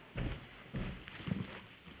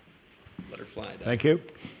fly, Doug. Thank you.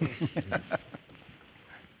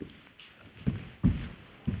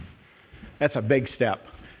 That's a big step.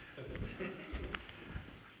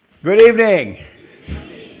 Good evening.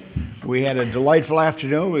 We had a delightful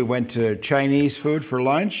afternoon. We went to Chinese food for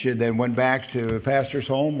lunch and then went back to the pastor's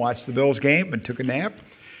home, watched the Bills game, and took a nap.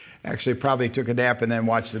 Actually, probably took a nap and then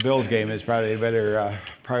watched the Bills game. It's probably a better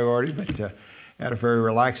priority, but had a very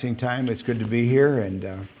relaxing time. It's good to be here,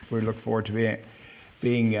 and we look forward to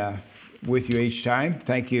being with you each time.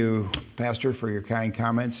 Thank you, Pastor, for your kind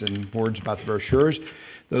comments and words about the brochures.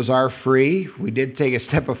 Those are free. We did take a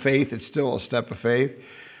step of faith. It's still a step of faith.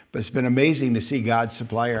 But it's been amazing to see God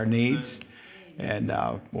supply our needs. And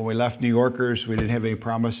when we left New Yorkers, we didn't have any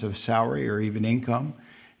promise of salary or even income.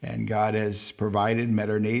 And God has provided, met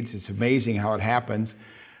our needs. It's amazing how it happens.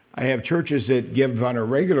 I have churches that give on a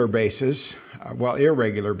regular basis,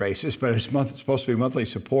 irregular basis, but it's supposed to be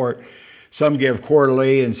monthly support. Some give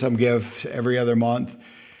quarterly and some give every other month.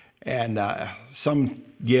 And some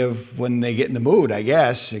give when they get in the mood, I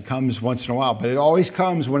guess. It comes once in a while, but it always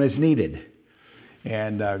comes when it's needed.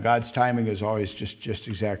 And God's timing is always just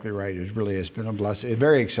exactly right. It really has been a blessing. It's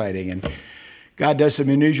very exciting. And God does some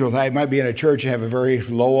unusual things. I might be in a church and have a very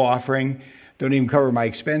low offering, don't even cover my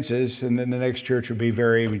expenses, and then the next church will be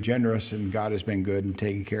very generous, and God has been good and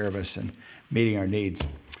taking care of us and meeting our needs.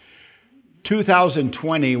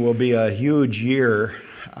 2020 will be a huge year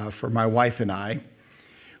for my wife and I.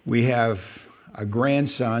 We have a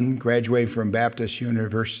grandson graduating from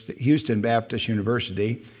Houston Baptist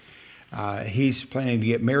University. He's planning to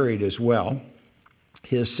get married as well.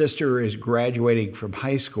 His sister is graduating from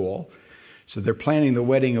high school, so they're planning the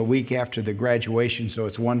wedding a week after the graduation, so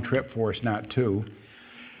it's one trip for us, not two.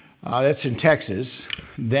 That's in Texas.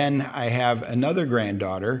 Then I have another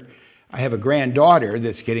granddaughter. I have a granddaughter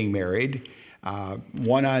that's getting married,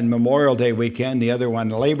 one on Memorial Day weekend, the other one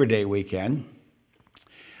Labor Day weekend.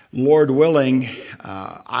 Lord willing,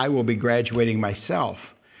 I will be graduating myself.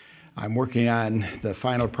 I'm working on the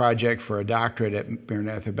final project for a doctorate at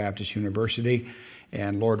Maranatha Baptist University,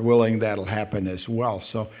 and Lord willing, that'll happen as well.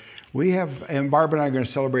 So and Barb and I are going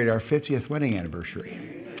to celebrate our 50th wedding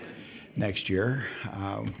anniversary next year.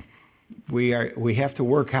 We have to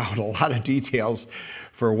work out a lot of details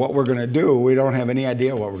for what we're going to do. We don't have any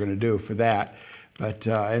idea what we're going to do for that. But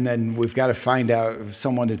and then we've got to find out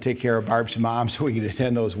someone to take care of Barb's mom so we can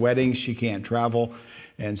attend those weddings. She can't travel.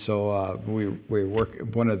 And so we work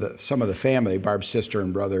some of the family, Barb's sister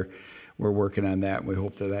and brother, we're working on that. And we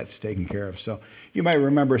hope that that's taken care of. So you might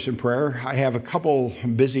remember us in prayer. I have a couple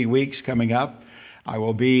busy weeks coming up. I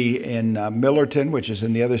will be in Millerton, which is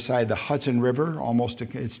on the other side of the Hudson River.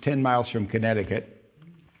 It's 10 miles from Connecticut.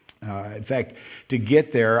 In fact, to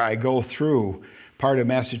get there, I go through part of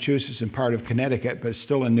Massachusetts and part of Connecticut, but it's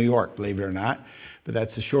still in New York, believe it or not. But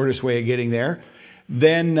that's the shortest way of getting there.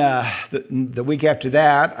 Then the week after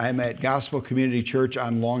that, I'm at Gospel Community Church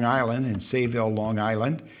on Long Island, in Sayville, Long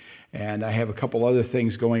Island. And I have a couple other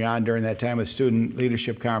things going on during that time with student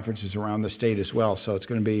leadership conferences around the state as well. So it's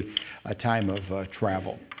going to be a time of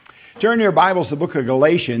travel. Turn your Bibles to the book of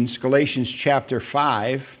Galatians chapter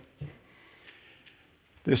 5.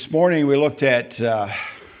 This morning we looked at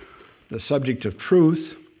the subject of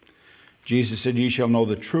truth. Jesus said, "Ye shall know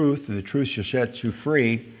the truth, and the truth shall set you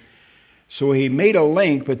free." So he made a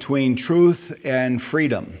link between truth and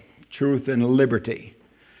freedom, truth and liberty.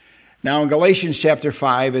 Now in Galatians chapter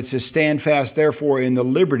 5, it says, "Stand fast therefore in the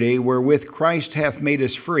liberty wherewith Christ hath made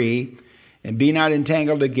us free, and be not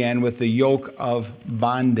entangled again with the yoke of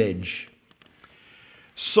bondage."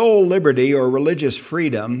 Soul liberty, or religious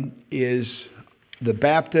freedom, is the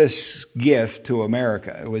Baptist gift to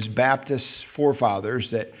America. It was Baptist forefathers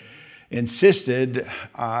that insisted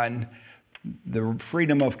on the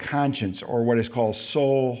freedom of conscience, or what is called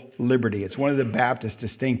soul liberty. It's one of the Baptist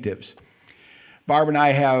distinctives. Barb and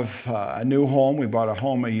I have a new home. We bought a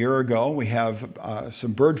home a year ago. We have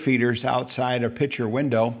some bird feeders outside a picture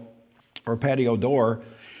window or patio door.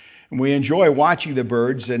 And we enjoy watching the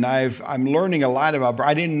birds, and I'm learning a lot about birds.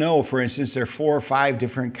 I didn't know, for instance, there are 4 or 5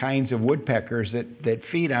 different kinds of woodpeckers that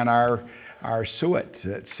feed on our suet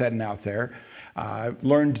that's sitting out there.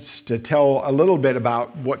 Learned to tell a little bit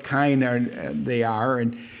about what kind they are,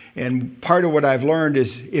 and part of what I've learned is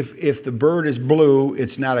if the bird is blue,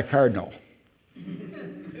 it's not a cardinal.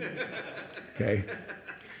 Okay,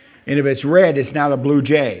 and if it's red, it's not a blue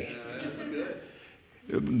jay.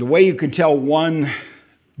 The way you can tell one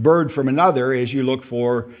bird from another is you look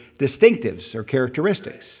for distinctives or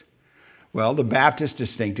characteristics. Well, the Baptist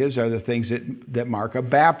distinctives are the things that mark a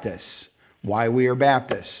Baptist. Why we are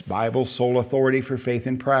Baptists. Bible, sole authority for faith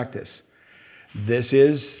and practice. This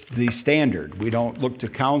is the standard. We don't look to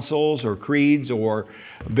councils or creeds or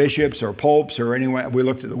bishops or popes or anyone. We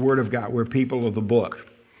look to the Word of God. We're people of the book.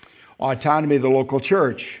 Autonomy of the local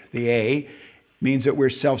church, the A, means that we're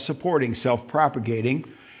self-supporting, self-propagating,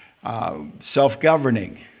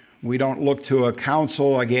 self-governing. We don't look to a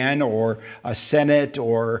council again or a senate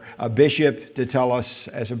or a bishop to tell us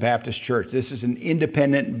as a Baptist church. This is an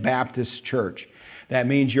independent Baptist church. That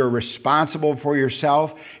means you're responsible for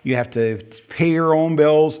yourself. You have to pay your own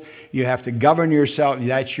bills. You have to govern yourself.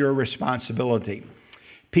 That's your responsibility.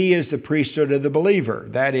 P is the priesthood of the believer.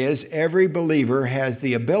 That is, every believer has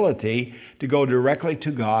the ability to go directly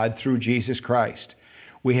to God through Jesus Christ.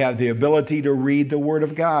 We have the ability to read the Word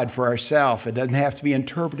of God for ourselves. It doesn't have to be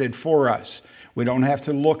interpreted for us. We don't have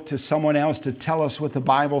to look to someone else to tell us what the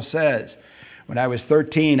Bible says. When I was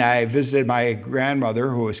 13, I visited my grandmother,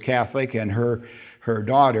 who was Catholic, and her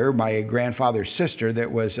daughter, my grandfather's sister, that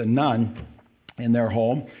was a nun in their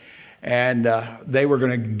home. And they were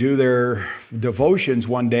going to do their devotions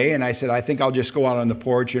one day, and I said, I think I'll just go out on the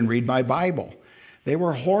porch and read my Bible. They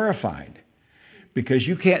were horrified because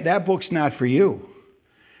that book's not for you.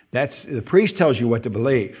 The priest tells you what to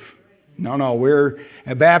believe. No, we're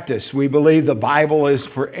a Baptist. We believe the Bible is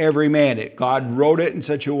for every man. God wrote it in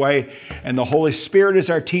such a way, and the Holy Spirit is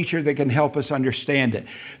our teacher that can help us understand it.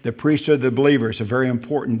 The priesthood of the believer is a very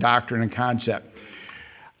important doctrine and concept.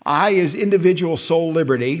 I is individual soul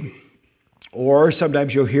liberty, or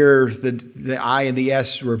sometimes you'll hear the I and the S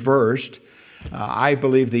reversed. I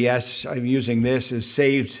believe the S, I'm using this, is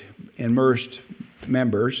saved, immersed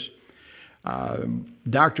members.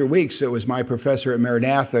 Dr. Weeks, that was my professor at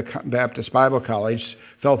Maranatha Baptist Bible College,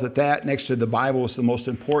 felt that next to the Bible was the most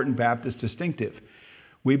important Baptist distinctive.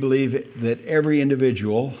 We believe that every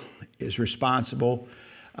individual is responsible.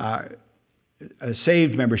 A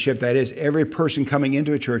saved membership, that is, every person coming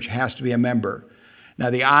into a church has to be a member. Now,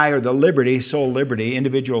 the I, or the liberty, soul liberty,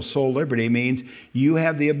 individual soul liberty, means you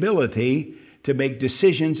have the ability to make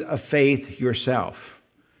decisions of faith yourself.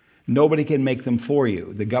 Nobody can make them for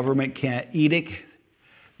you. The government can't edict.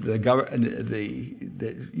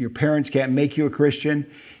 Your parents can't make you a Christian.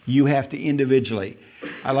 You have to individually.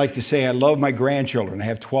 I like to say I love my grandchildren. I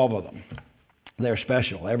have 12 of them. They're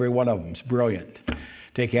special. Every one of them is brilliant.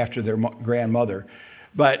 Take after their grandmother.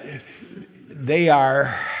 But they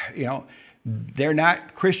are, they're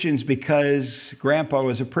not Christians because grandpa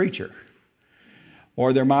was a preacher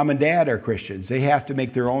or their mom and dad are Christians. They have to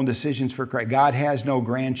make their own decisions for Christ. God has no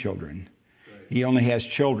grandchildren. He only has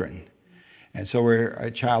children. And so we're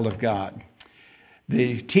a child of God.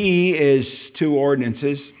 The T is two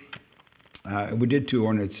ordinances. We did two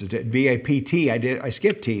ordinances. B-A-P-T. I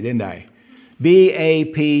skipped T, didn't I?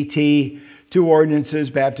 B-A-P-T. Two ordinances,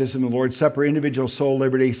 baptism, the Lord's Supper, individual soul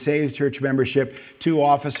liberty, saved church membership. Two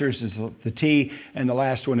officers is the T, and the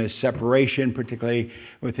last one is separation, particularly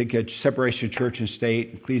we think of separation of church and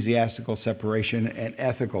state, ecclesiastical separation, and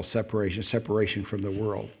ethical separation from the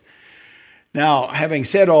world. Now, having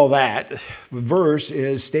said all that, the verse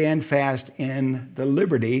is, stand fast in the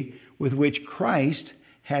liberty with which Christ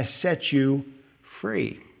has set you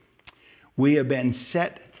free. We have been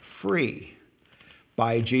set free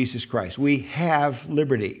by Jesus Christ. We have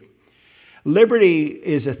liberty. Liberty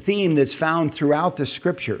is a theme that's found throughout the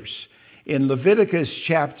scriptures. In Leviticus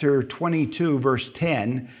chapter 22, verse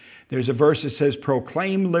 10, there's a verse that says,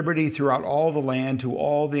 proclaim liberty throughout all the land to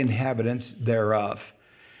all the inhabitants thereof.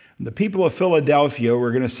 The people of Philadelphia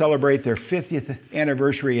were going to celebrate their 50th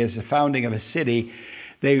anniversary as the founding of a city.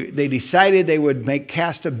 They decided they would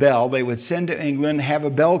cast a bell. They would send to England, have a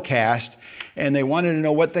bell cast, and they wanted to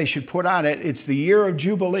know what they should put on it. It's the year of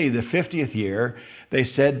Jubilee, the 50th year.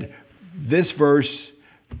 They said this verse,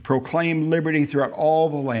 proclaim liberty throughout all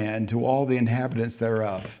the land to all the inhabitants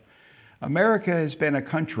thereof. America has been a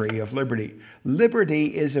country of liberty. Liberty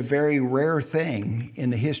is a very rare thing in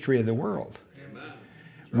the history of the world. Amen.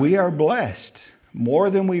 We are blessed more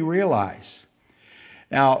than we realize.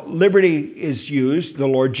 Now, liberty is used. The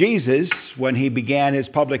Lord Jesus, when he began his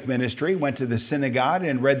public ministry, went to the synagogue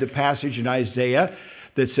and read the passage in Isaiah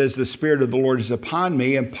that says, the Spirit of the Lord is upon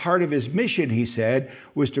me. And part of his mission, he said,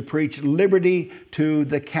 was to preach liberty to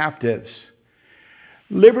the captives.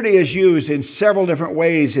 Liberty is used in several different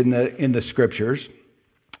ways in the scriptures.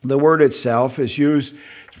 The word itself is used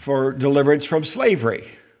for deliverance from slavery.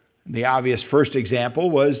 The obvious first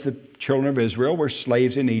example was the children of Israel were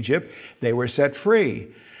slaves in Egypt. They were set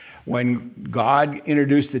free. When God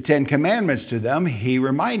introduced the Ten Commandments to them, he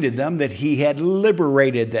reminded them that he had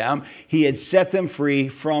liberated them. He had set them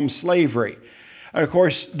free from slavery. And of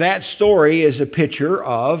course, that story is a picture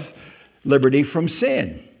of liberty from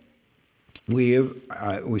sin.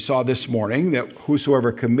 We saw this morning that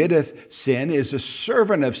whosoever committeth sin is a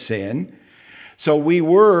servant of sin. So we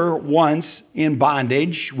were once in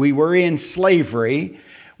bondage. We were in slavery.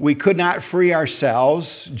 We could not free ourselves.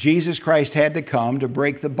 Jesus Christ had to come to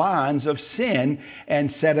break the bonds of sin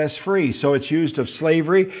and set us free. So it's used of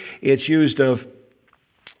slavery. It's used of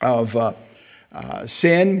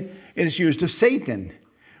sin. It is used of Satan.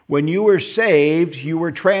 When you were saved, you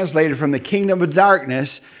were translated from the kingdom of darkness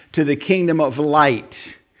to the kingdom of light.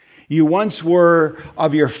 You once were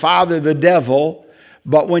of your father, the devil,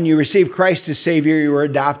 but when you received Christ as Savior, you were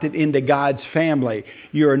adopted into God's family.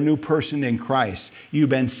 You're a new person in Christ. You've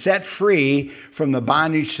been set free from the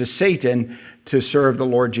bondage to Satan to serve the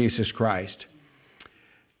Lord Jesus Christ.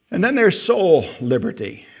 And then there's soul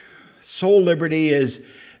liberty. Soul liberty is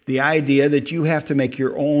the idea that you have to make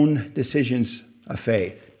your own decisions of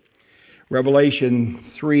faith.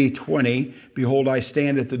 Revelation 3:20, behold, I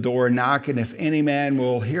stand at the door and knock, and if any man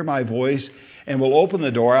will hear my voice and will open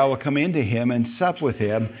the door, I will come into him and sup with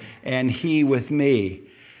him, and he with me.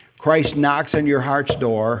 Christ knocks on your heart's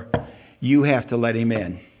door. You have to let him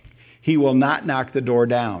in. He will not knock the door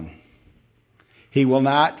down. He will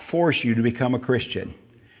not force you to become a Christian.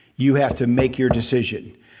 You have to make your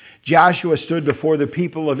decision. Joshua stood before the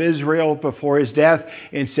people of Israel before his death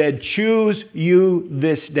and said, choose you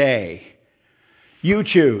this day. You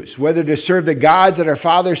choose whether to serve the gods that our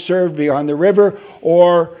fathers served beyond the river,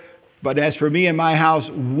 but as for me and my house,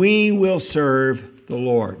 we will serve the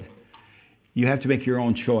Lord. You have to make your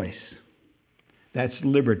own choice. That's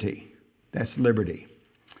liberty. That's liberty.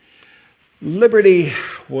 Liberty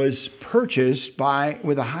was purchased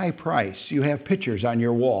with a high price. You have pictures on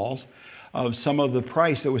your walls of some of the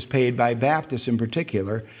price that was paid by Baptists in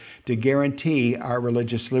particular to guarantee our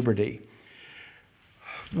religious liberty.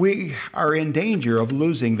 We are in danger of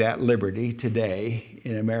losing that liberty today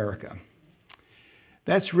in America.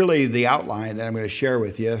 That's really the outline that I'm going to share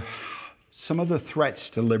with you. Some of the threats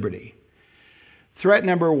to liberty. Threat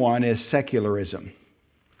number one is secularism.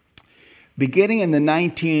 Beginning in the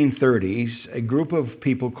 1930s, a group of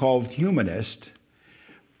people called humanists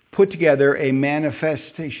put together a humanist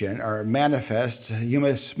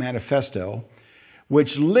manifesto, which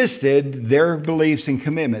listed their beliefs and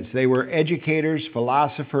commitments. They were educators,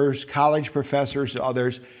 philosophers, college professors,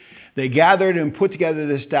 others. They gathered and put together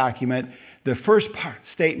this document. The first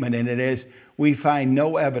statement in it is, we find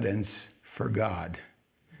no evidence for God.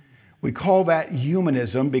 We call that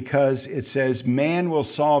humanism because it says man will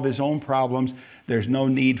solve his own problems. There's no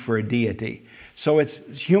need for a deity. So it's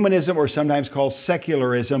humanism, or sometimes called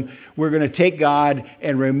secularism. We're going to take God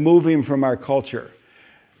and remove him from our culture.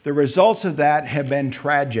 The results of that have been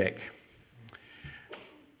tragic.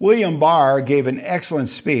 William Barr gave an excellent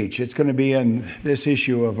speech. It's going to be in this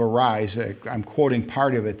issue of Arise. I'm quoting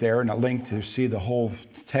part of it there, and a link to see the whole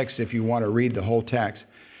text if you want to read the whole text.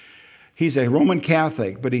 He's a Roman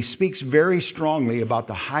Catholic, but he speaks very strongly about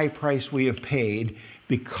the high price we have paid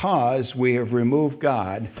because we have removed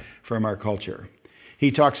God from our culture.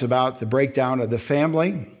 He talks about the breakdown of the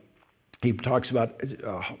family. He talks about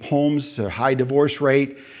homes, a high divorce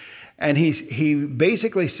rate. And he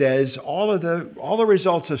basically says all the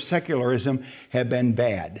results of secularism have been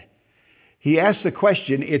bad. He asks the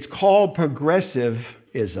question, it's called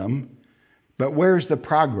progressivism, but where's the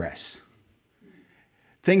progress?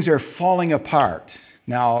 Things are falling apart.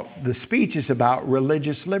 Now, the speech is about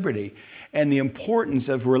religious liberty and the importance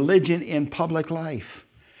of religion in public life.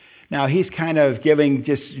 Now, he's kind of giving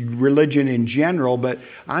just religion in general, but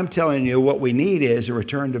I'm telling you what we need is a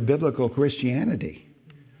return to biblical Christianity.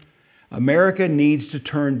 America needs to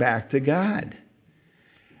turn back to God.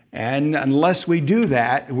 And unless we do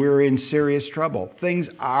that, we're in serious trouble. Things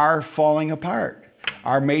are falling apart.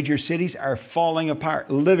 Our major cities are falling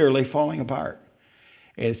apart, literally falling apart.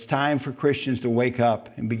 It's time for Christians to wake up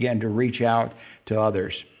and begin to reach out to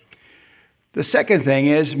others. The second thing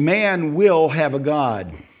is man will have a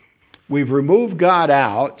God. We've removed God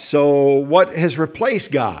out, so what has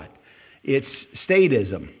replaced God? It's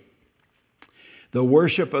statism, the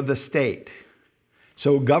worship of the state.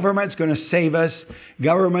 So government's going to save us.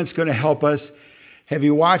 Government's going to help us. Have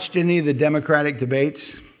you watched any of the Democratic debates?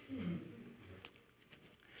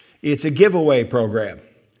 It's a giveaway program.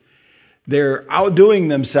 They're outdoing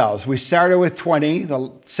themselves. We started with 20.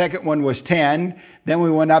 The second one was 10. Then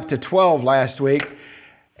we went up to 12 last week.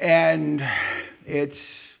 And it's,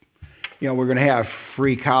 we're going to have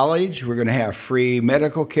free college. We're going to have free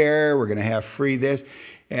medical care. We're going to have free this.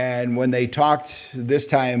 And when they talked this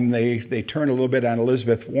time, they turned a little bit on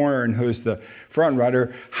Elizabeth Warren, who's the front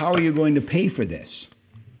runner. How are you going to pay for this?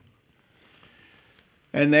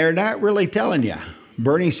 And they're not really telling you.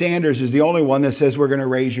 Bernie Sanders is the only one that says we're going to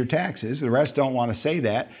raise your taxes. The rest don't want to say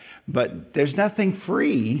that. But there's nothing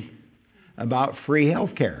free about free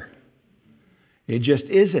health care. It just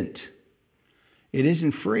isn't. It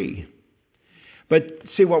isn't free. But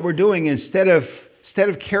see, what we're doing, instead of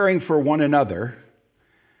caring for one another,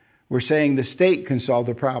 we're saying the state can solve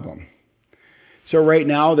the problem. So right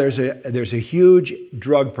now there's a huge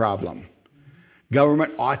drug problem.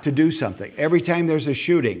 Government ought to do something. Every time there's a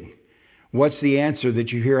shooting, what's the answer that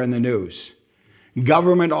you hear on the news?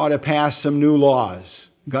 Government ought to pass some new laws.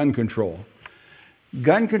 Gun control.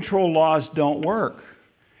 Gun control laws don't work.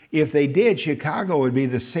 If they did, Chicago would be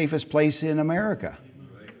the safest place in America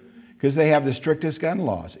because they have the strictest gun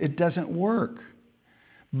laws. It doesn't work.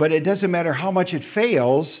 But it doesn't matter how much it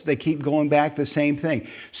fails, they keep going back the same thing.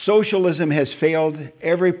 Socialism has failed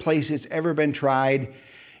every place it's ever been tried,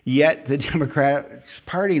 yet the Democratic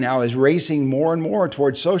Party now is racing more and more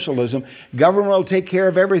towards socialism. Government will take care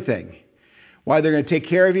of everything. Why? They're going to take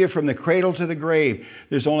care of you from the cradle to the grave.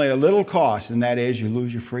 There's only a little cost, and that is you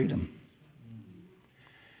lose your freedom.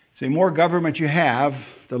 See, the more government you have,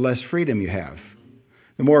 the less freedom you have.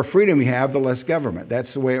 The more freedom you have, the less government.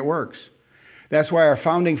 That's the way it works. That's why our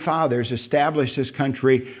founding fathers established this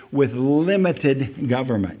country with limited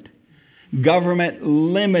government. Government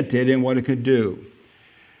limited in what it could do.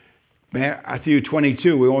 Matthew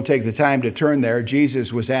 22, we won't take the time to turn there.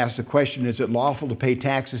 Jesus was asked the question, is it lawful to pay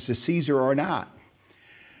taxes to Caesar or not?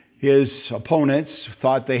 His opponents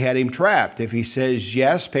thought they had him trapped. If he says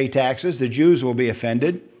yes, pay taxes, the Jews will be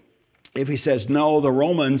offended. If he says no, the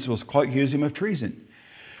Romans will accuse him of treason.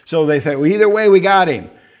 So they thought, well, either way, we got him.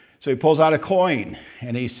 So he pulls out a coin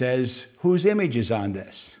and he says, whose image is on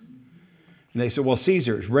this? And they said, well,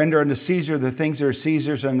 Caesar's. Render unto Caesar the things that are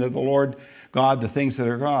Caesar's, and to the Lord God the things that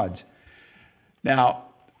are God's. Now,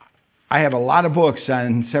 I have a lot of books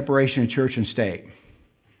on separation of church and state.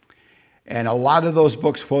 And a lot of those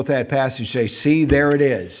books quote that passage, say, see, there it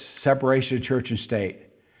is, separation of church and state.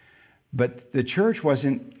 But the church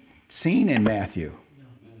wasn't seen in Matthew.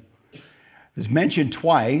 It was mentioned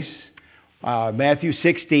twice. Matthew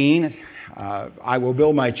 16, I will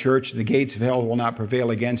build my church, the gates of hell will not prevail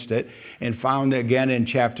against it. And found again in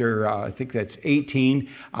chapter, I think that's 18,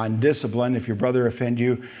 on discipline. If your brother offend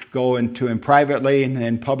you, go into him privately and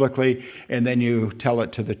then publicly, and then you tell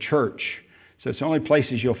it to the church. So it's the only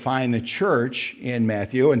places you'll find the church in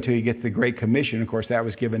Matthew until you get the Great Commission. Of course, that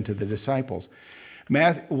was given to the disciples.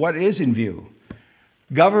 What is in view?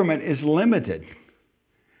 Government is limited.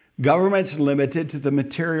 Government's limited to the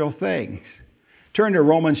material things. Turn to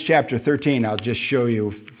Romans chapter 13. I'll just show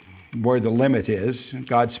you where the limit is.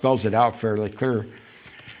 God spells it out fairly clear.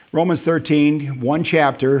 Romans 13, one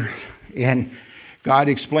chapter, and God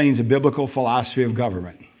explains a biblical philosophy of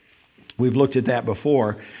government. We've looked at that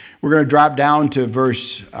before. We're going to drop down to verse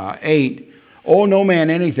 8. Owe no man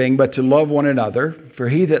anything but to love one another, for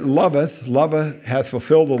he that loveth hath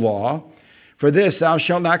fulfilled the law. For this, thou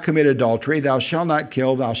shalt not commit adultery, thou shalt not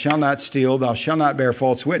kill, thou shalt not steal, thou shalt not bear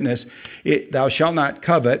false witness, thou shalt not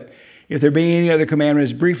covet. If there be any other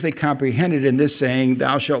commandment, is briefly comprehended in this saying,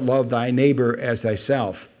 thou shalt love thy neighbor as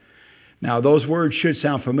thyself. Now, those words should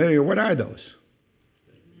sound familiar. What are those?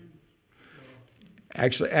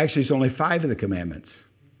 Actually, it's only 5 of the commandments.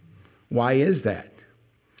 Why is that?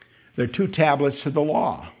 They're 2 tablets to the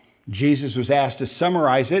law. Jesus was asked to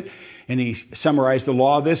summarize it, and he summarized the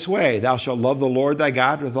law this way. Thou shalt love the Lord thy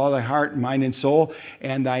God with all thy heart, mind, and soul,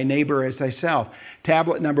 and thy neighbor as thyself.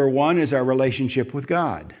 Tablet number 1 is our relationship with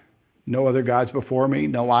God. No other gods before me,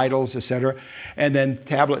 no idols, etc. And then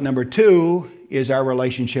tablet number 2 is our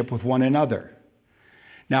relationship with one another.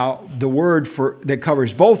 Now, the word that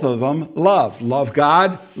covers both of them, love. Love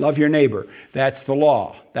God, love your neighbor. That's the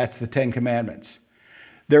law. That's the 10 commandments.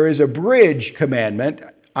 There is a bridge commandment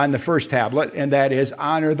on the first tablet, and that is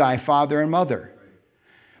honor thy father and mother.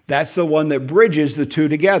 That's the one that bridges the 2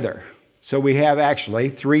 together. So we have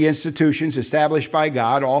actually 3 institutions established by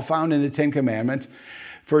God, all found in the 10 commandments.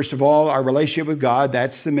 First of all, our relationship with God,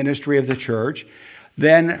 that's the ministry of the church.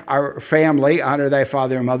 Then our family, honor thy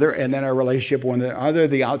father and mother, and then our relationship with one another,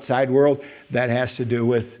 the outside world, that has to do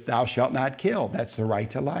with thou shalt not kill. That's the right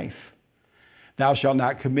to life. Thou shalt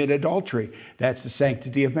not commit adultery. That's the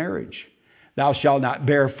sanctity of marriage. Thou shalt not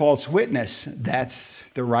bear false witness. That's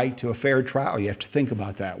the right to a fair trial. You have to think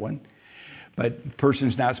about that one. But a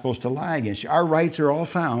person's not supposed to lie against you. Our rights are all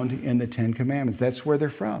found in the 10 commandments. That's where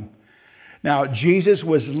they're from. Now, Jesus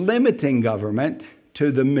was limiting government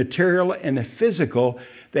to the material and the physical.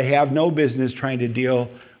 They have no business trying to deal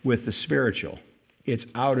with the spiritual. It's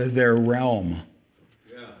out of their realm.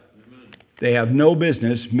 Yeah, amen. They have no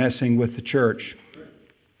business messing with the church.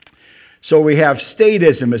 So we have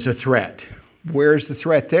statism as a threat. Where's the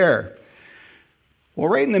threat there? Well,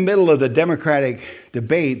 right in the middle of the Democratic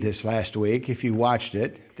debate this last week, if you watched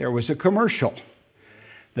it, there was a commercial.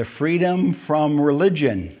 The Freedom from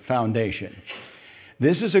Religion Foundation.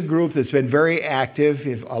 This is a group that's been very active.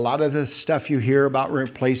 If a lot of the stuff you hear about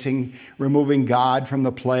removing God from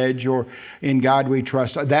the pledge or in God we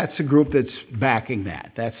trust, that's a group that's backing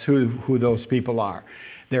that. That's who those people are.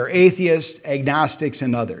 They're atheists, agnostics,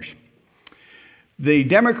 and others. The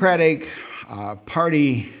Democratic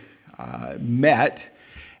Party met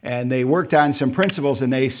and they worked on some principles,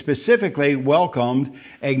 and they specifically welcomed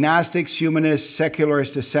agnostics, humanists,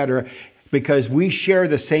 secularists, etc., because we share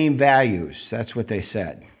the same values. That's what they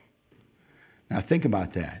said. Now think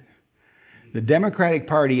about that. The Democratic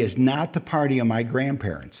Party is not the party of my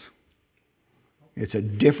grandparents. It's a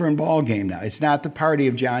different ballgame now. It's not the party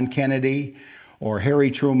of John Kennedy or Harry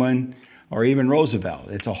Truman or even Roosevelt.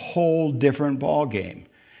 It's a whole different ballgame.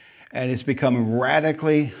 And it's become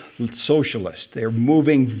radically socialist. They're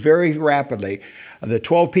moving very rapidly. The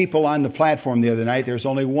 12 people on the platform the other night, there's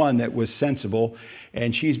only one that was sensible,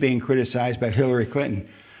 and she's being criticized by Hillary Clinton.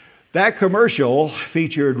 That commercial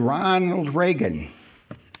featured Ronald Reagan,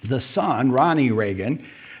 the son, Ronnie Reagan,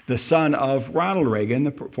 the son of Ronald Reagan,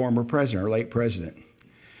 the former president, or late president,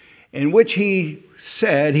 in which he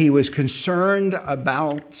said he was concerned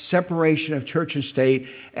about separation of church and state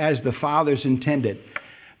as the fathers intended.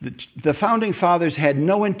 The founding fathers had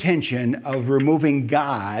no intention of removing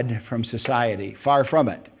God from society. Far from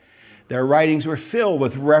it. Their writings were filled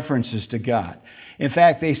with references to God. In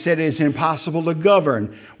fact, they said it's impossible to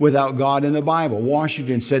govern without God in the Bible.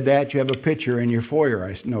 Washington said that. You have a picture in your foyer,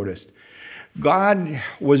 I noticed. God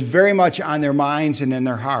was very much on their minds and in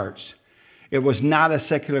their hearts. It was not a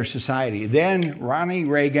secular society. Then Ronnie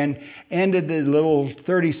Reagan ended the little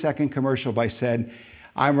 30-second commercial by saying,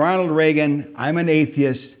 I'm Ronald Reagan, I'm an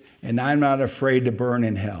atheist, and I'm not afraid to burn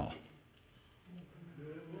in hell.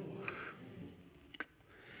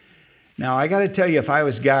 Now, I got to tell you, if I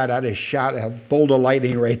was God, I'd have shot a bolt of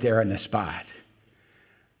lightning right there on the spot.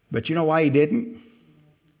 But you know why he didn't?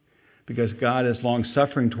 Because God is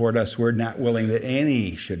long-suffering toward us. We're not willing that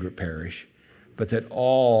any should perish, but that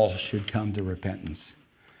all should come to repentance.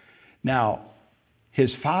 Now,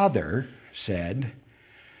 his father said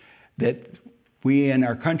that we in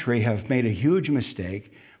our country have made a huge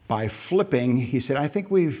mistake by flipping. He said, I think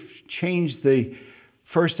we've changed the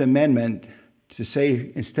First Amendment to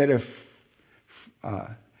say instead of,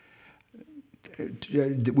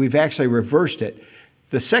 we've actually reversed it.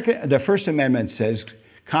 The First Amendment says,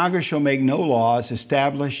 Congress shall make no laws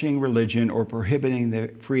establishing religion or prohibiting the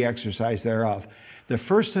free exercise thereof. The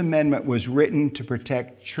First Amendment was written to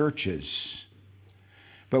protect churches.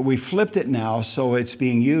 But we flipped it now so it's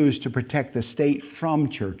being used to protect the state from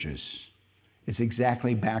churches. It's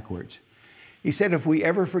exactly backwards. He said if we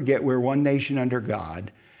ever forget we're one nation under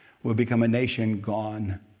God, we'll become a nation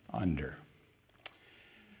gone under.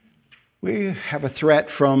 We have a threat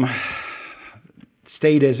from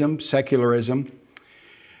statism, secularism.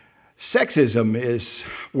 Sexism is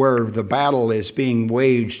where the battle is being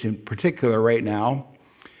waged in particular right now.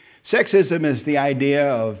 Sexism is the idea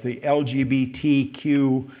of the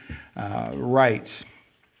LGBTQ rights.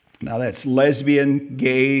 Now that's lesbian,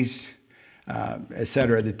 gays,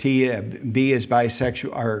 etc. The B is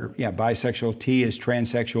bisexual, bisexual. T is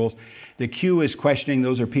transsexuals. The Q is questioning.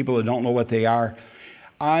 Those are people that don't know what they are.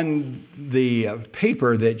 On the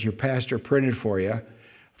paper that your pastor printed for you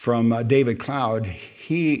from David Cloud,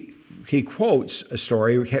 he quotes a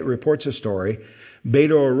story, reports a story.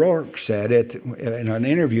 Beto O'Rourke said in an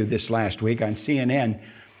interview this last week on CNN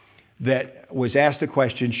that was asked the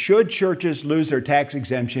question, should churches lose their tax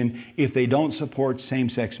exemption if they don't support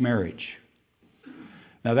same-sex marriage?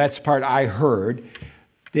 Now that's the part I heard.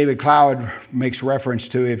 David Cloud makes reference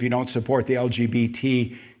to if you don't support the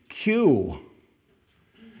LGBTQ.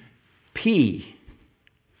 P.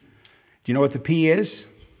 Do you know what the P is?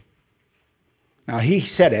 Now, he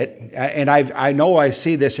said it, and I know I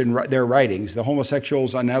see this in their writings. The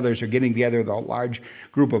homosexuals and others are getting together, the large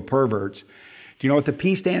group of perverts. Do you know what the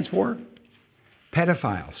P stands for?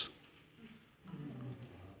 Pedophiles.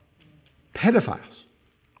 Pedophiles.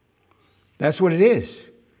 That's what it is.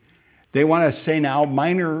 They want to say now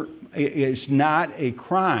minor is not a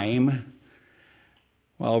crime.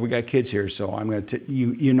 Well, we got kids here, so I'm going to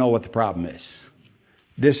you know what the problem is.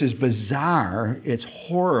 This is bizarre. It's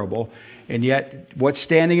horrible. And yet, what's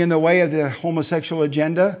standing in the way of the homosexual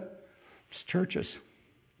agenda? It's churches.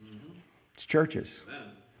 It's churches.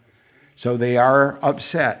 So they are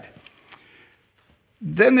upset.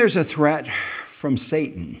 Then there's a threat from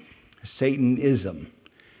Satan, Satanism.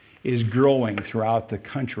 is growing throughout the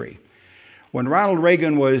country. When Ronald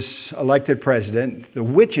Reagan was elected president, the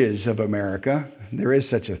witches of America, there is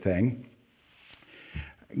such a thing,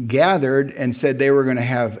 gathered and said they were going to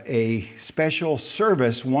have a special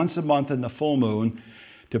service once a month in the full moon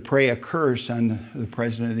to pray a curse on the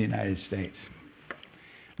President of the United States.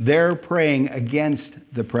 They're praying against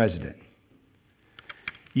the president.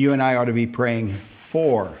 You and I ought to be praying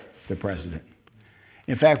for the president.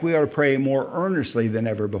 In fact, we ought to pray more earnestly than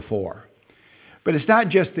ever before. But it's not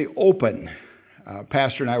just the open.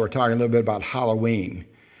 Pastor and I were talking a little bit about Halloween.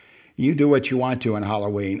 You do what you want to on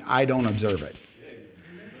Halloween. I don't observe it.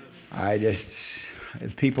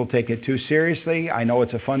 If people take it too seriously, I know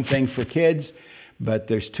it's a fun thing for kids, but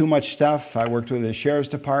there's too much stuff. I worked with the sheriff's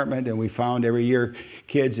department, and we found every year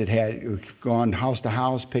kids that had gone house to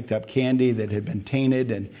house, picked up candy that had been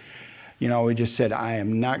tainted, and we just said, I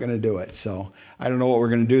am not going to do it. So I don't know what we're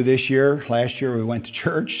going to do this year. Last year we went to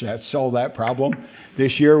church. That solved that problem.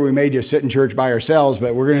 This year we may just sit in church by ourselves,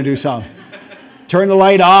 but we're going to do something. Turn the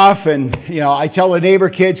light off, and I tell the neighbor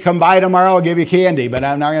kids, come by tomorrow, I'll give you candy, but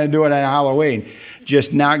I'm not going to do it on Halloween.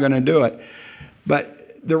 Just not going to do it.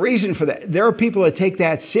 But the reason for that, there are people that take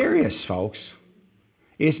that serious, folks.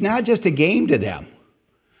 It's not just a game to them.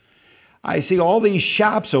 I see all these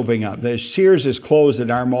shops opening up. The Sears is closed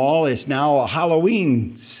at our mall. It's now a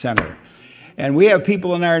Halloween center. And we have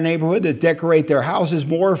people in our neighborhood that decorate their houses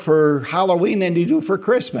more for Halloween than they do for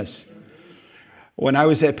Christmas. When I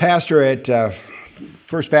was a pastor at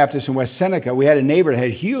First Baptist in West Seneca, we had a neighbor that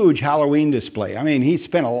had a huge Halloween display. I mean, he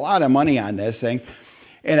spent a lot of money on this thing.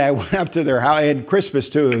 And I went up to their house. They had Christmas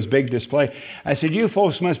too. It was a big display. I said, you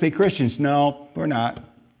folks must be Christians. No, we're not.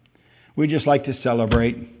 We just like to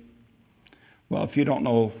celebrate. Well, if you don't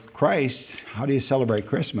know Christ, how do you celebrate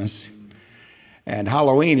Christmas? And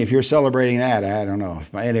Halloween, if you're celebrating that, I don't know.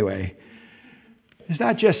 But anyway, it's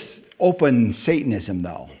not just open Satanism,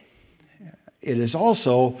 though. It is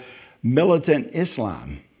also militant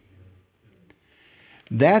Islam.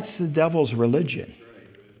 That's the devil's religion.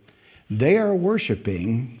 They are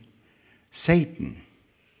worshiping Satan.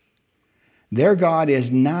 Their God is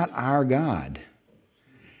not our God.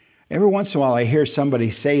 Every once in a while I hear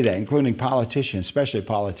somebody say that, including politicians, especially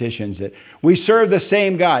politicians, that we serve the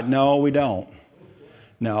same God. No, we don't.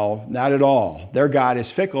 No, not at all. Their God is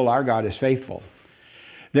fickle. Our God is faithful.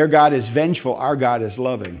 Their God is vengeful. Our God is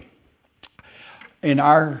loving.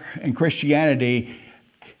 In Christianity,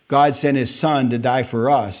 God sent his son to die for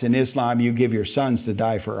us. In Islam, you give your sons to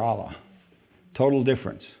die for Allah. Total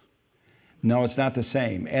difference. No, it's not the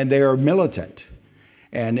same. And they are militant.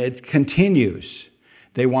 And it continues.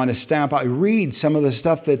 They want to stamp out. Read some of the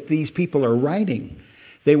stuff that these people are writing.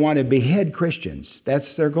 They want to behead Christians. That's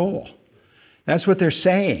their goal. That's what they're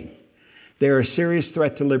saying. They're a serious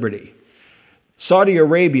threat to liberty. Saudi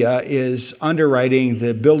Arabia is underwriting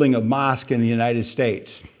the building of mosques in the United States.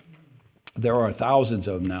 There are thousands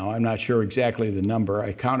of them now. I'm not sure exactly the number.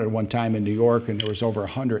 I counted one time in New York, and there was over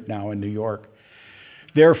 100 now in New York.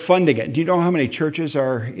 They're funding it. Do you know how many churches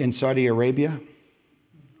are in Saudi Arabia?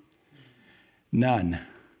 None.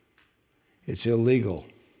 It's illegal.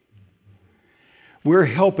 We're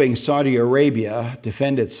helping Saudi Arabia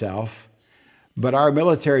defend itself, but our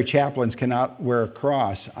military chaplains cannot wear a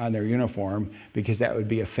cross on their uniform because that would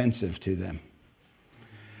be offensive to them.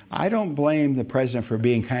 I don't blame the president for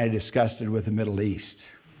being kind of disgusted with the Middle East.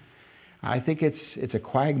 I think it's a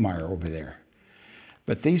quagmire over there.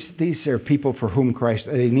 But these are people for whom Christ,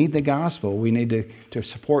 they need the gospel. We need to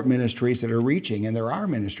support ministries that are reaching, and there are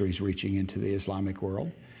ministries reaching into the Islamic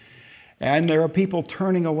world. And there are people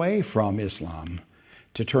turning away from Islam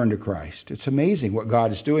to turn to Christ. It's amazing what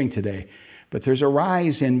God is doing today. But there's a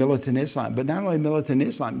rise in militant Islam, but not only militant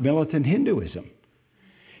Islam, militant Hinduism.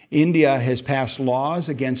 India has passed laws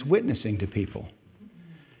against witnessing to people.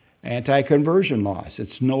 Anti-conversion laws.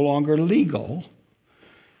 It's no longer legal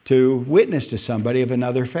to witness to somebody of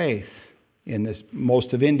another faith in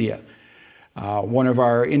most of India. One of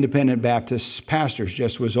our independent Baptist pastors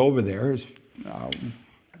just was over there,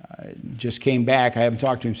 just came back. I haven't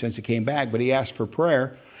talked to him since he came back, but he asked for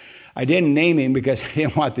prayer. I didn't name him because I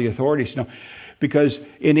didn't want the authorities to know. Because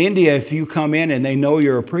in India, if you come in and they know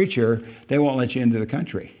you're a preacher, they won't let you into the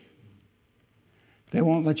country. They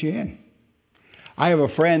won't let you in. I have a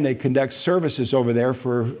friend that conducts services over there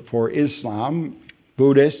for Islam,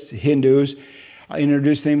 Buddhists, Hindus. I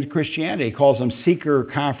introduced them to Christianity. He calls them seeker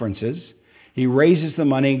conferences. He raises the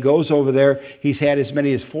money, goes over there. He's had as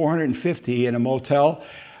many as 450 in a motel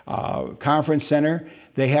conference center.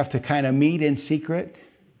 They have to kind of meet in secret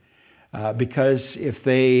because if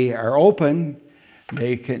they are open,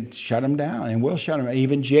 they can shut them down, and we'll shut them down,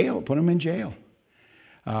 even jail, put them in jail.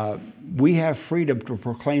 We have freedom to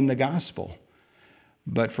proclaim the gospel,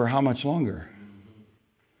 but for how much longer?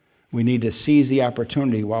 We need to seize the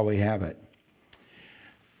opportunity while we have it.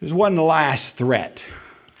 There's one last threat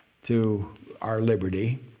to our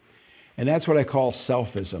liberty, and that's what I call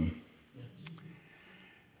selfism.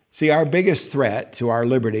 See, our biggest threat to our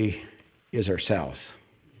liberty is ourselves.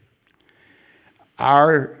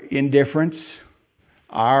 Our indifference,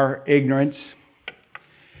 our ignorance.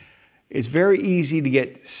 It's very easy to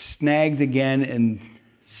get snagged again in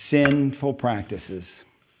sinful practices.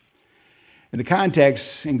 In the context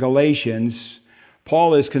in Galatians,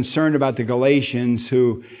 Paul is concerned about the Galatians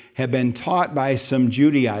who have been taught by some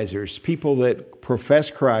Judaizers, people that profess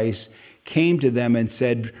Christ, came to them and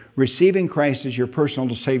said, receiving Christ as your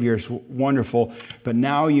personal Savior is wonderful, but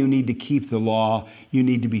now you need to keep the law, you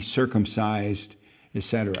need to be circumcised,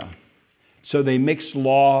 etc. So they mix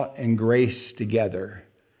law and grace together.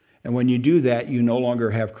 And when you do that, you no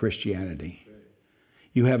longer have Christianity.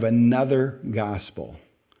 You have another gospel.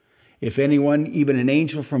 If anyone, even an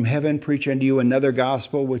angel from heaven, preach unto you another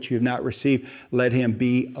gospel which you have not received, let him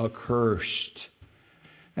be accursed.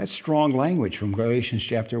 That's strong language from Galatians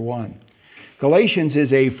chapter 1. Galatians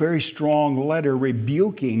is a very strong letter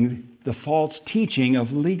rebuking the false teaching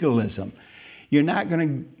of legalism. You're not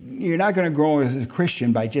going to grow as a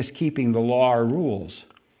Christian by just keeping the law or rules.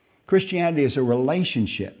 Christianity is a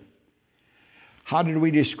relationship. How did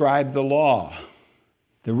we describe the law?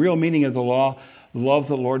 The real meaning of the law, love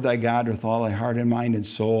the Lord thy God with all thy heart and mind and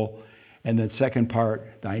soul. And the second part,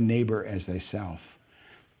 thy neighbor as thyself.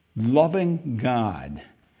 Loving God.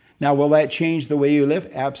 Now, will that change the way you live?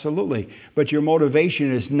 Absolutely. But your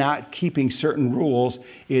motivation is not keeping certain rules.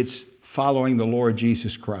 It's following the Lord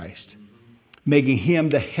Jesus Christ. Making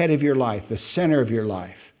him the head of your life, the center of your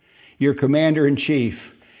life. Your commander-in-chief,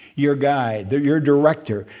 your guide, your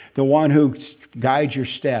director, the one who guides your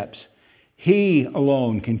steps. He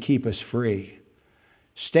alone can keep us free.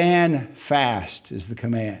 Stand fast is the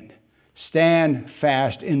command. Stand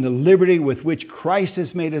fast in the liberty with which Christ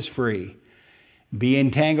has made us free. Be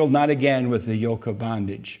entangled not again with the yoke of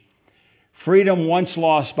bondage. Freedom once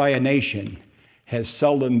lost by a nation has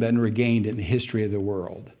seldom been regained in the history of the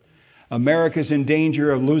world. America is in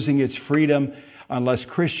danger of losing its freedom unless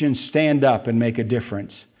Christians stand up and make a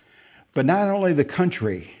difference. But not only the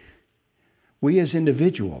country, we as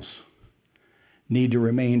individuals need to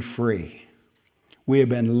remain free. We have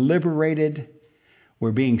been liberated.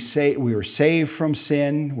 We're being saved. We were saved from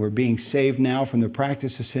sin. We're being saved now from the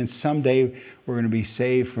practice of sin. Someday we're going to be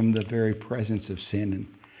saved from the very presence of sin and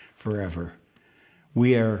forever.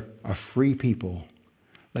 We are a free people.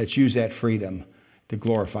 Let's use that freedom to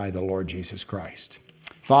glorify the Lord Jesus Christ.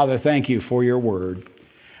 Father, thank you for your word.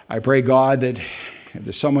 I pray, God, that if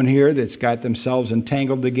there's someone here that's got themselves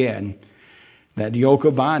entangled again, that yoke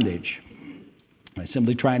of bondage,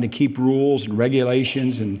 simply trying to keep rules and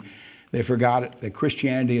regulations, and they forgot that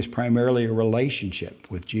Christianity is primarily a relationship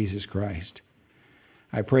with Jesus Christ.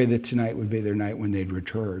 I pray that tonight would be their night when they'd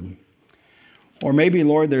return. Or maybe,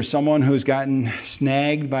 Lord, there's someone who's gotten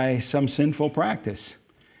snagged by some sinful practice.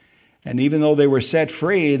 And even though they were set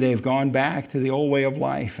free, they've gone back to the old way of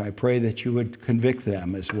life. I pray that you would convict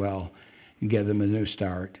them as well and give them a new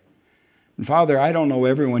start. And Father, I don't know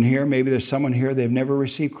everyone here. Maybe there's someone here, they've never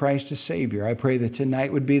received Christ as Savior. I pray that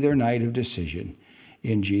tonight would be their night of decision.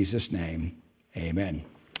 In Jesus' name, amen.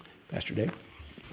 Pastor Dave.